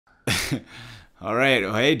All right.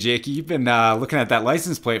 Well, hey, Jakey, you've been looking at that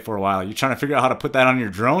license plate for a while. You trying to figure out how to put that on your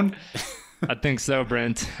drone? I think so,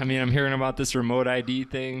 Brent. I mean, I'm hearing about this remote ID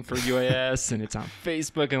thing for UAS, and it's on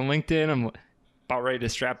Facebook and LinkedIn. I'm about ready to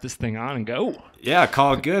strap this thing on and go. Yeah,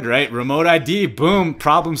 call it good, right? Remote ID, boom,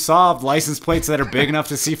 problem solved. License plates that are big enough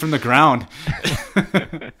to see from the ground.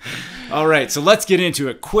 All right, so let's get into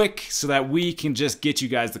it quick so that we can just get you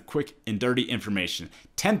guys the quick and dirty information.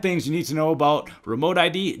 10 things you need to know about remote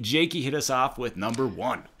ID. Jakey, hit us off with number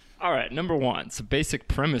 1. All right, number 1. So basic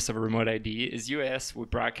premise of a remote ID is UAS would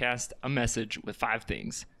broadcast a message with 5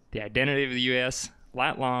 things: the identity of the UAS,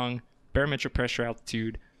 lat long, barometric pressure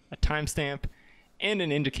altitude, a timestamp, and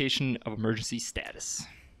an indication of emergency status.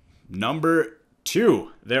 Number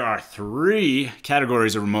 2, there are 3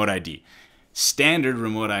 categories of remote ID: standard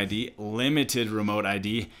remote ID, limited remote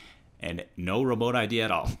ID, and no remote ID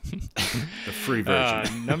at all. The free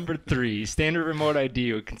version. Number 3, standard remote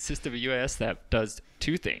ID would consist of a UAS that does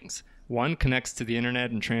 2 things. 1, connects to the internet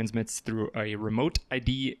and transmits through a remote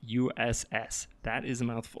ID USS. That is a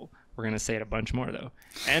mouthful. We're going to say it a bunch more, though.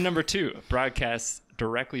 And number 2, broadcasts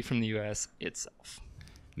directly from the US itself.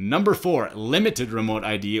 Number 4, limited remote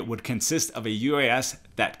ID would consist of a UAS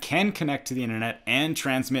that can connect to the internet and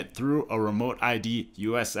transmit through a remote ID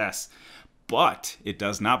USS. But it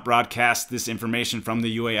does not broadcast this information from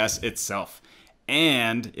the UAS itself.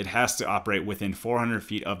 And it has to operate within 400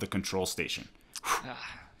 feet of the control station.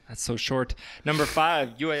 That's so short. Number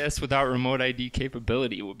 5, UAS without remote ID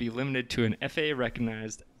capability will be limited to an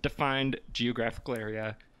FAA-recognized, defined geographical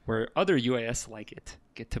area where other UAS like it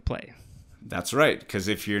get to play. That's right, because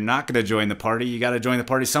if you're not going to join the party, you got to join the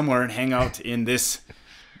party somewhere and hang out in this,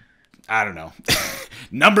 I don't know.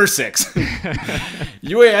 Number 6,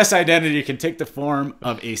 UAS identity can take the form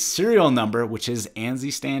of a serial number, which is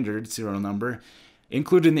ANSI standard serial number,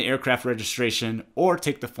 included in the aircraft registration, or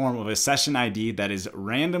take the form of a session ID that is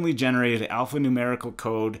randomly generated alphanumerical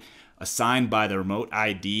code assigned by the remote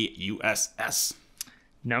ID USS.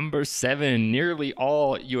 Number 7, nearly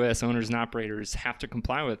all U.S. owners and operators have to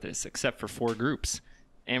comply with this, except for 4 groups: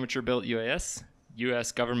 amateur-built UAS,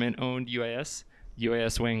 U.S. government-owned UAS,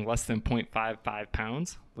 UAS weighing less than 0.55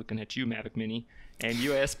 pounds, looking at you, Mavic Mini, and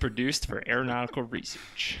UAS produced for aeronautical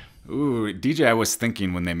research. Ooh, DJI was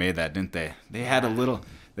thinking when they made that, didn't they? They had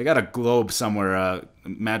they got a globe somewhere, a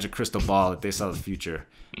magic crystal ball that they saw the future.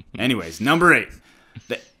 Anyways, number 8,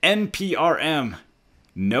 the NPRM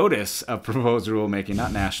Notice of Proposed Rulemaking,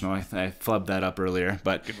 not national, I flubbed that up earlier,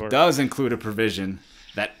 but does include a provision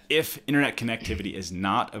that if internet connectivity is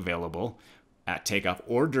not available at takeoff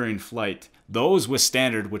or during flight, those with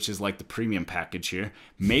standard, which is like the premium package here,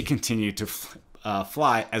 may continue to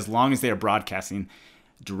fly as long as they are broadcasting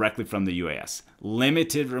directly from the UAS.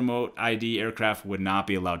 Limited remote ID aircraft would not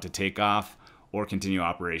be allowed to take off or continue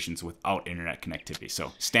operations without internet connectivity.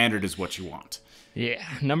 So standard is what you want. Yeah.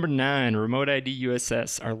 Number 9, remote ID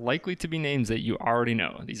USS are likely to be names that you already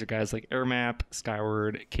know. These are guys like AirMap,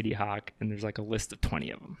 Skyward, Kitty Hawk, and there's like a list of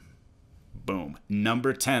 20 of them. Boom.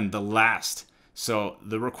 Number 10, the last. So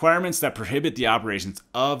the requirements that prohibit the operations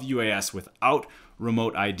of UAS without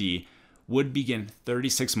remote ID would begin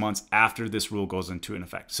 36 months after this rule goes into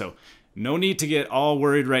effect. So no need to get all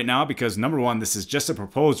worried right now because, number 1, this is just a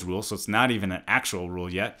proposed rule, so it's not even an actual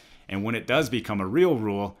rule yet. And when it does become a real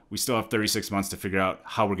rule, we still have 36 months to figure out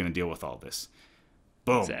how we're going to deal with all this.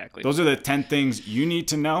 Boom. Exactly. Those are the 10 things you need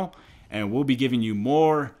to know. And we'll be giving you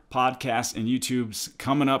more podcasts and YouTubes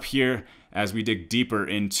coming up here as we dig deeper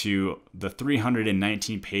into the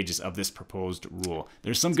 319 pages of this proposed rule.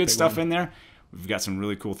 There's some good stuff in there. We've got some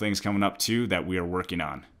really cool things coming up too that we are working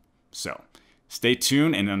on. So stay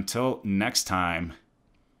tuned. And until next time,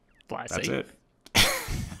 Fly that's safe. it.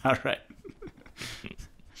 All right.